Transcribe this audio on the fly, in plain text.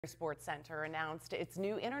Sports Center announced its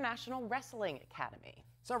new International Wrestling Academy.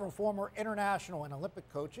 Several former international and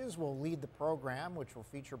Olympic coaches will lead the program, which will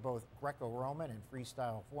feature both Greco-Roman and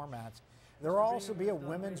freestyle formats. There will also be a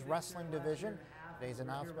women's wrestling division. Today's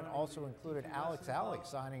announcement also included Alex Alley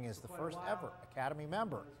signing as the first ever Academy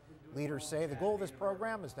member. Leaders say the goal of this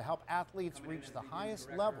program is to help athletes reach the highest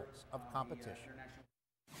levels of competition.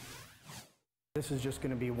 This is just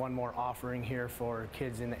going to be one more offering here for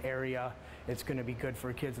kids in the area. It's going to be good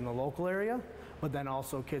for kids in the local area, but then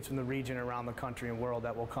also kids from the region, around the country and world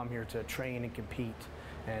that will come here to train and compete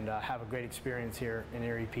and have a great experience here in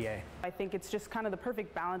Erie, PA. I think it's just kind of the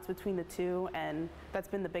perfect balance between the two, and that's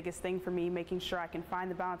been the biggest thing for me, making sure I can find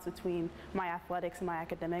the balance between my athletics and my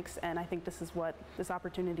academics, and I think this is what this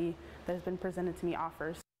opportunity that has been presented to me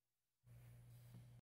offers.